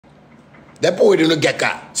The people don't get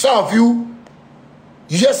car. Some of you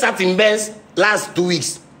just sat in Benz last 2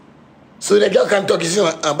 weeks. So the girl can talk. You say,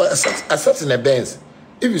 but I sat in a Benz.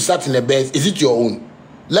 If you sat in a Benz, is it your own?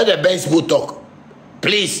 Let the Benz people talk.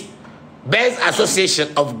 Please. Benz Association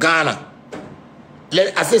of Ghana.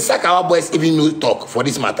 I say, Sakawa boys even no talk for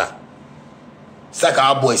this matter.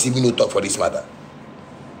 Sakawa boys even no talk for this matter.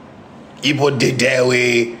 Ibo did their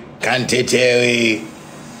way, can't take their way.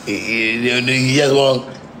 You just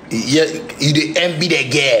want, you envy the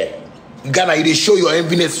girl. Ghana, you show your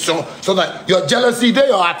enviness. So that your jealousy, they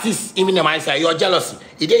your artist, even in my side. Your jealousy,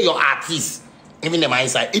 they your artist, even in my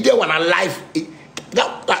side. They want a life.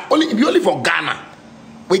 That only for Ghana.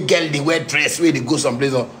 We girl they wear dress, where they go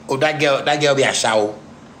someplace. Oh, that girl be a shower.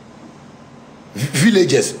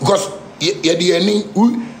 Villages, because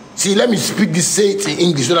see, let me speak this say it in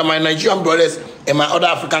English so that my Nigerian brothers and my other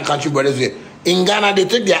African country brothers here. In Ghana, they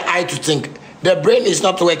take their eye to think. The brain is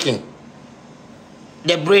not working.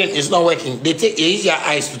 The brain is not working. They use their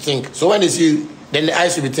eyes to think. So when they see you, then the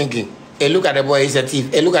eyes will be thinking, hey, look at the boy, he's a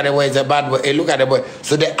thief. Hey, look at the boy, he's a bad boy. Hey, look at the boy.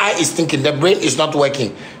 So the eye is thinking. The brain is not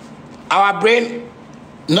working. Our brain,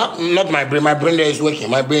 not my brain. My brain there is working.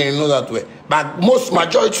 My brain knows that way. But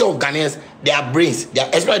majority of Ghanaians, their brains,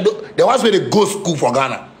 especially the ones where they go school for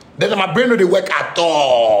Ghana, then my brain no they work at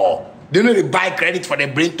all. They know they buy credit for the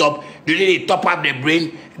brain top. They know they top up the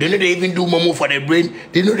brain. They know they even do Momo for the brain.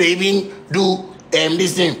 They know they even do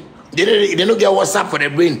this thing. They don't get WhatsApp for the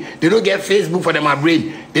brain. They don't get Facebook for my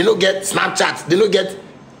brain. They don't get Snapchat. They don't get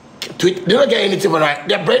Twitter. They don't get anything for that.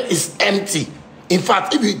 Their brain is empty. In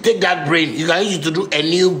fact, if you take that brain, you can use it to do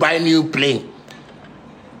buy new plane.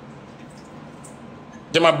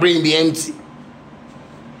 Then my brain be empty.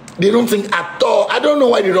 They don't think at all. I don't know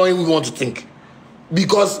why they don't even want to think.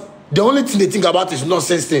 Because the only thing they think about is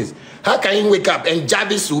nonsense things. How can you wake up and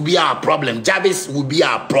Jarvis will be our problem? Jarvis will be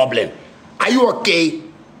our problem. Are you okay?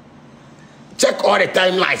 Check all the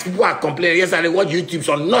timelines. People are complaining. Yesterday, watch YouTube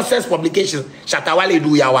on nonsense publications. Shatta Wale do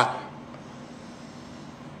yawa.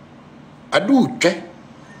 I do okay.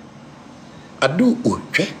 I do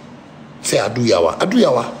okay. Say I do yawa. I do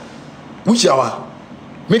yawa. Which yawa?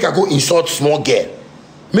 Make I go insult small girl.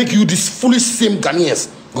 Make you this foolish same Ghanaians.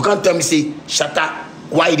 You can't tell me say Shatta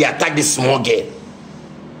why they attack this small girl.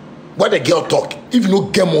 What the girl talk? If you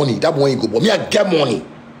don't get money, that boy you go. But me I get money.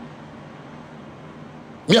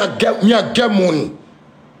 Me I get money.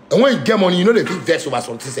 And when you get money, you know they feel vex over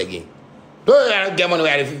something again. Don't get money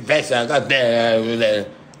where I feel vex. I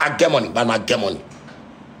get money, but I get money.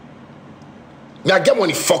 Me I get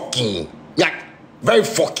money fucking. Me I very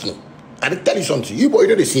fucking. I did tell you something. You boy, you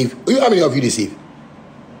know they save. How many of you they save?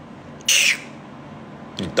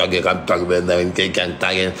 You can talk about them and take and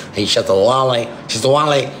tag it. And Shatta Wale. Shatta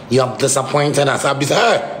Wale, you have disappointed us. I've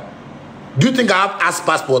disappointed. Hey, do you think I have ass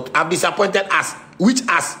passport? I've disappointed us. Which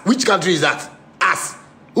ass? Which country is that? Ass.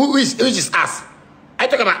 Which is ass? I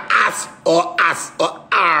talk about ass or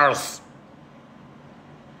ours.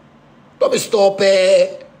 Don't be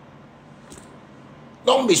stupid.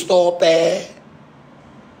 Don't be stupid.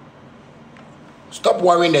 Stop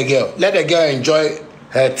worrying the girl. Let the girl enjoy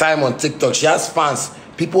her time on TikTok. She has fans.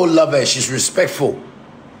 People love her. She's respectful.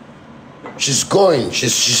 She's going.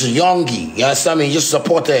 She's a youngie. You understand me? Just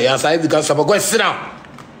support her. You understand? If you can support, go and sit down.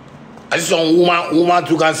 I just saw a woman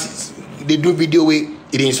who can. They do video where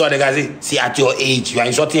they insult the guy. Say, see, at your age, you are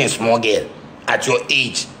insulting a small girl. At your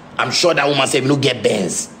age, I'm sure that woman said, "You don't get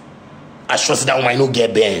bands." I trust that woman, you don't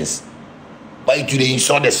get bands. But you they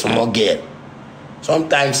insult the small girl.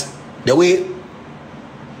 Sometimes the way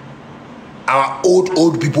our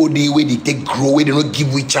old people the way they take grow, way they don't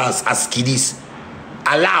give we chance as kiddies.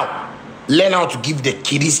 Learn how to give the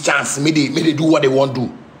kiddies chance. May they do what they want to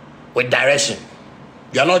do with direction.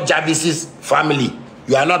 You are not Jarvis's family.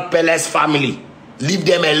 You are not Peller's family. Leave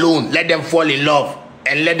them alone. Let them fall in love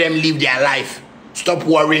and let them live their life. Stop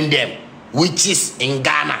worrying them. Witches in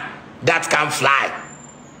Ghana that can fly.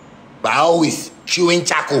 But always chewing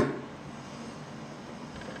charcoal.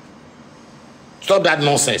 Stop that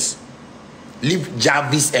nonsense. Leave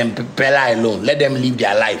Jarvis and Peller alone. Let them live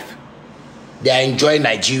their life. They are enjoying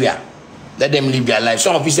Nigeria. Let them live their life.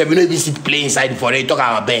 Some of you say, we don't even sit play inside for they talk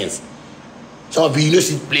about bands. Some of you don't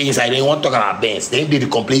sit play inside, they want to talk about bands. Then they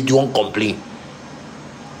complain, you won't complain.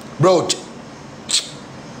 Bro,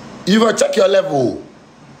 you will check your level.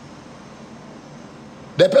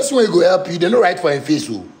 The person who will help you, they don't write for a face.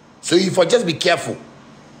 So you for just be careful.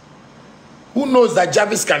 Who knows that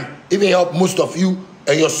Jarvis can even help most of you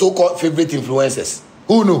and your so-called favorite influencers?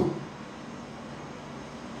 Who know?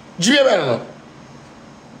 Jimmy Benono.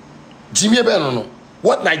 Jimmy Benono.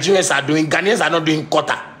 What Nigerians are doing, Ghanaians are not doing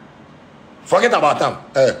quarter. Forget about them.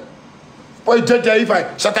 Boy, if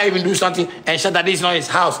Shatta even do something and Shatta, this is not his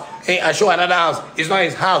house. Hey, I show another house. It's not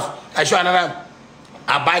his house. I show another.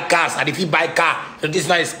 I buy cars. And if he buy car, this is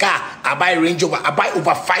not his car. I buy Range Rover. I buy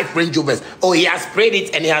over 5 Range Rovers. Oh, he has sprayed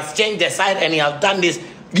it and he has changed the side and he has done this.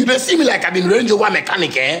 You don't see me like I've been Range Rover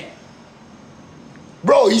mechanic, eh?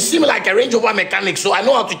 Bro, you see me like a Range Rover mechanic, so I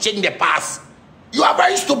know how to change the parts. You are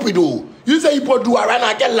very stupid, though. You say people do around,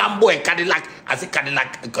 I get Lambo and Cadillac. I say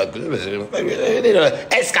Cadillac,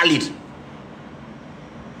 Escalade.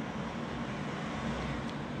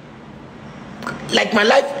 Like my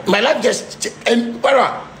life just and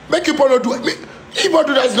make people not do it. People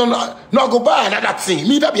do that is not go buy another thing.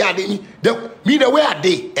 Me that be the way I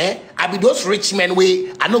dey, I be those rich men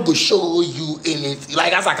way. I not go show you in it.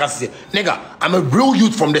 Like as I can say, nigga, I'm a real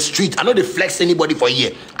youth from the street. I know they flex anybody for a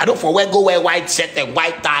year. I don't for wear white shirt and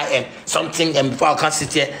white tie and something and before I can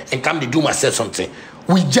sit here and come to do myself something.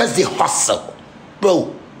 We just the hustle,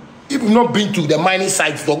 bro. If you've not been to the mining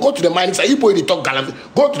sites, so go to the mining site. You probably talk Galamsey,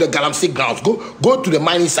 go to the Galamsey grounds, go to the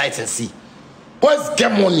mining sites and see. Boys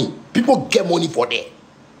get money. People get money for there.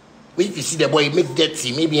 If you see the boy make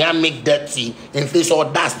dirty, maybe hand make dirty, and face all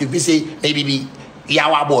dust, if you say maybe be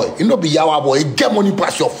Yawa boy, you know be Yawa boy, you get money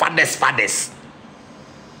past your fathers.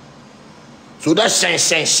 So that shen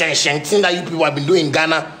thing that you people have been doing in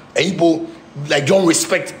Ghana, and people like don't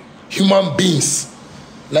respect human beings.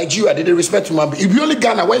 Nigeria, they don't respect human beings. If you only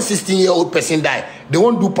Ghana, when 16-year-old person die, they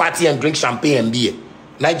won't do party and drink champagne and beer.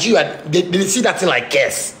 Nigeria, they see that thing like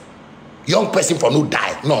cares. Young person for no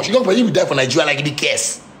die. No, young person will die for Nigeria like the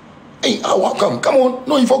cares. Hey, welcome. Come on.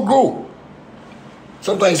 No, you for grow.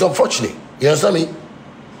 Sometimes it's unfortunate. You understand me?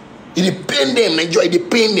 It pain them, Nigeria, it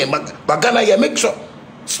pain them. But Ghana, yeah, make sure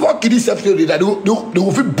small kiddies that they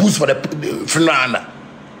will feel boost for the funeral.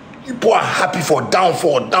 People are happy for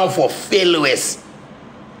downfall, failures.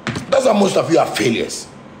 That's why most of you are failures.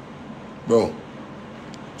 Bro.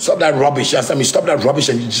 Stop that rubbish. I mean, stop that rubbish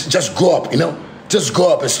and just grow up, you know? Just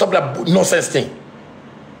grow up and stop that nonsense thing.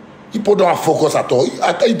 People don't have focus at all.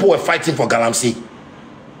 I thought people were fighting for Galamsey.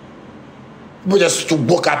 People just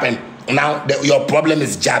woke up and now your problem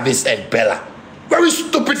is Jarvis and Peller. Very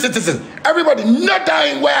stupid citizens. Everybody not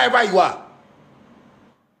dying wherever you are.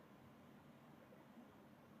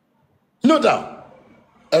 Kneel down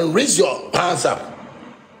and raise your hands up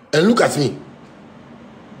and look at me.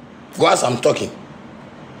 Whilst I'm talking.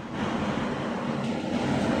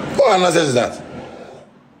 What kind of nonsense is that?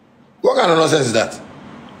 What kind of nonsense is that?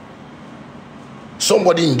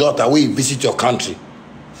 Somebody in daughter will visit your country.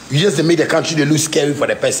 You just make the country they look scary for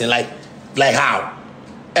the person. Like how?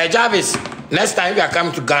 Hey Jarvis, next time if you are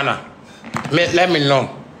coming to Ghana, let me know.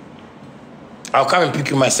 I'll come and pick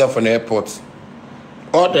you myself from the airport.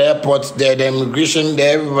 All the airports, the immigration,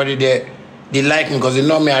 everybody there, they like me because they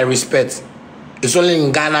know me, I respect. It's only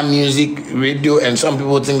in Ghana music, radio, and some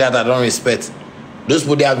people think that I don't respect. Those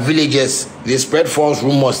people, they are villagers. They spread false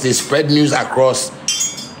rumors. They spread news across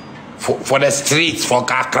for the streets, for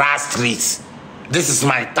Accra streets. This is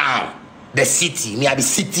my town, the city. Me, I be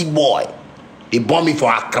city boy. They bomb me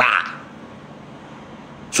for Accra.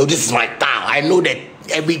 So this is my town. I know that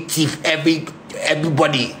every thief,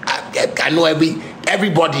 everybody, I know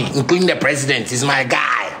everybody, including the president, is my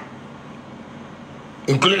guy.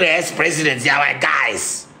 Including the ex-presidents, they are my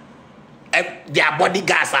guys. Their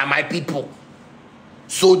bodyguards are my people.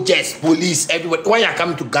 Soldiers, police, everybody. When you're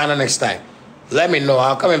coming to Ghana next time, let me know.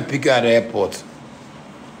 I'll come and pick you at the airport.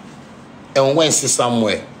 And we went to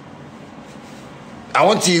somewhere. I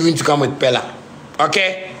want you even to come with Peller.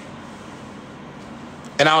 Okay?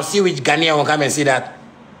 And I'll see which Ghanaian will come and say that.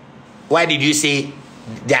 Why did you say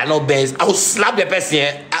there are no Benz? I will slap the person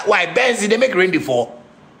here. Why? Benz, they make rain before.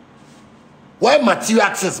 Why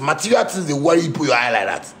material things, they worry you put your eye like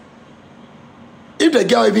that. If the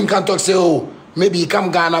girl even can't talk, say, oh, maybe he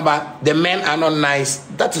come Ghana, but the men are not nice.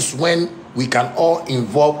 That is when we can all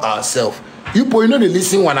involve ourselves. You know they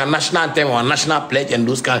listen when a national anthem or a national pledge and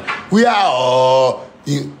those kind. We are all,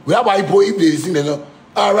 we are people if they listen, they know.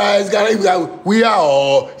 All right, we are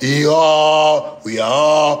all, we are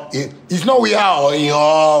all. It's not we are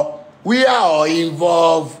all, we are all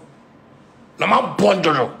involved. No man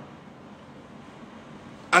bondero.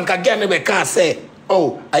 And again, can't say,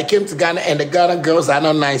 oh, I came to Ghana and the Ghana girls are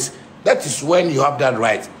not nice. That is when you have that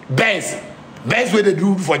right. Benz where they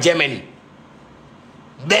do for Germany.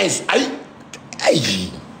 Benz,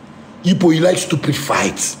 you like stupid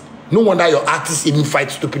fights. No wonder your artists even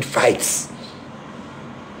fight stupid fights.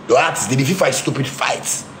 Your artists, they fight stupid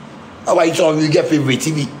fights. How about you get favorite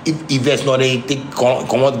if there's not a take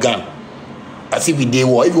come out gun? As if they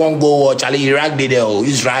war. If you want to go war, Charlie, Iraq they there,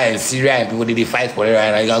 Israel and Syria and people they fight for it,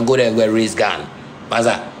 and you can go there and go raise gun.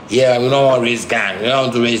 Maza, Yeah, we don't want to raise gang. We don't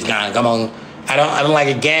want to raise gang. Come on. I don't like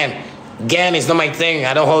a gang. Gang is not my thing.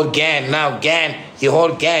 I don't hold gang. Now gang, you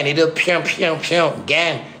hold gang. You do pew pew pew.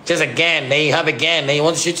 Gang, just a gang. Then you have a gang. Then you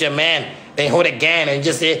want to shoot your man. Then you hold a gang and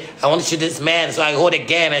just say, I want to shoot this man, so I hold a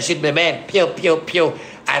gang and shoot the man. Pew pew pew.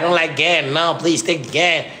 I don't like gang. No, please take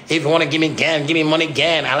gang. If you want to give me gang, give me money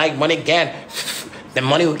gang. I like money gang. The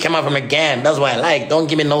money will come out from a gang. That's what I like. Don't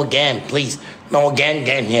give me no gang, please. No gang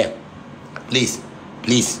here. Please,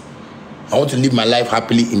 please. I want to live my life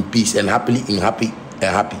happily in peace and happily in happy.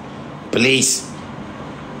 Please.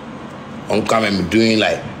 I'm coming doing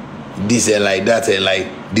like this and like that and like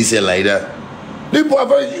this and like that. People are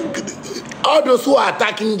very, all those who are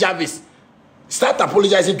attacking Jarvis, start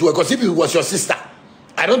apologizing to her, because if it was your sister,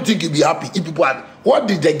 I don't think you'd be happy. If people are, what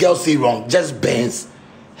did the girl say wrong? Just Benz.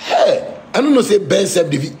 Hey, I don't know, say Benz,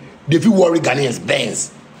 if you worry Ghanaians,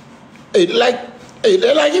 Benz. If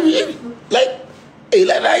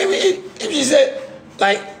you say,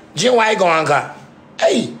 like, Jim, why go on,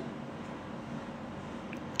 hey,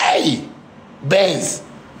 Benz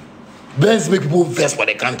make people vex for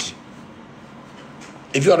the country.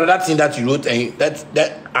 If you order that thing that you wrote and then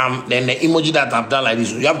the emoji that I've done like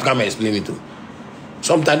this, you have to come and explain it to.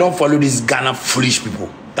 Sometimes don't follow these Ghana foolish people.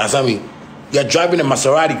 That's what I mean. You're driving a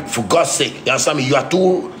Maserati, for God's sake. You understand me? You are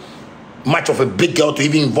too much of a big girl to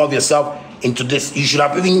even involve yourself into this. You should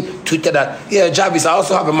have even tweeted that, yeah, Jarvis, I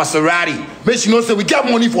also have a Maserati. Make sure you know, say we get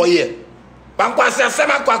money for a year.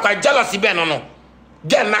 Jealousy, no.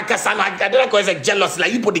 Girl, I don't know, it's jealous.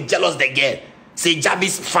 Like, you put the jealous the girl. Say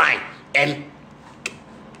Jarvis fine. And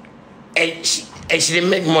she didn't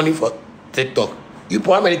make money for TikTok. You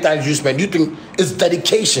put how many times you spend? You think it's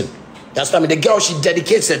dedication. You understand me? The girl, she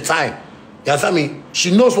dedicates her time. You understand me?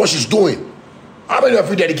 She knows what she's doing. How many of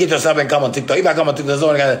you dedicate yourself and come on TikTok? If I come on TikTok,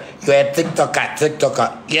 someone can say, you're a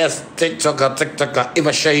TikToker. Yes, TikToker. If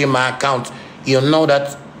I show you my account, you'll know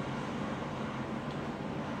that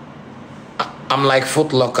I'm like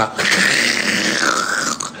Foot Locker.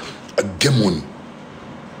 A get money.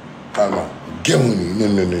 Get money.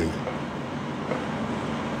 No.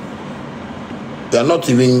 They're not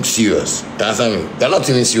even serious. You understand me? They're not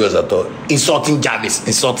even serious at all. Insulting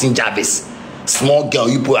Jarvis. Small girl,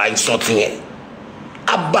 you put are insulting her.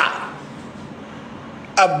 Abba.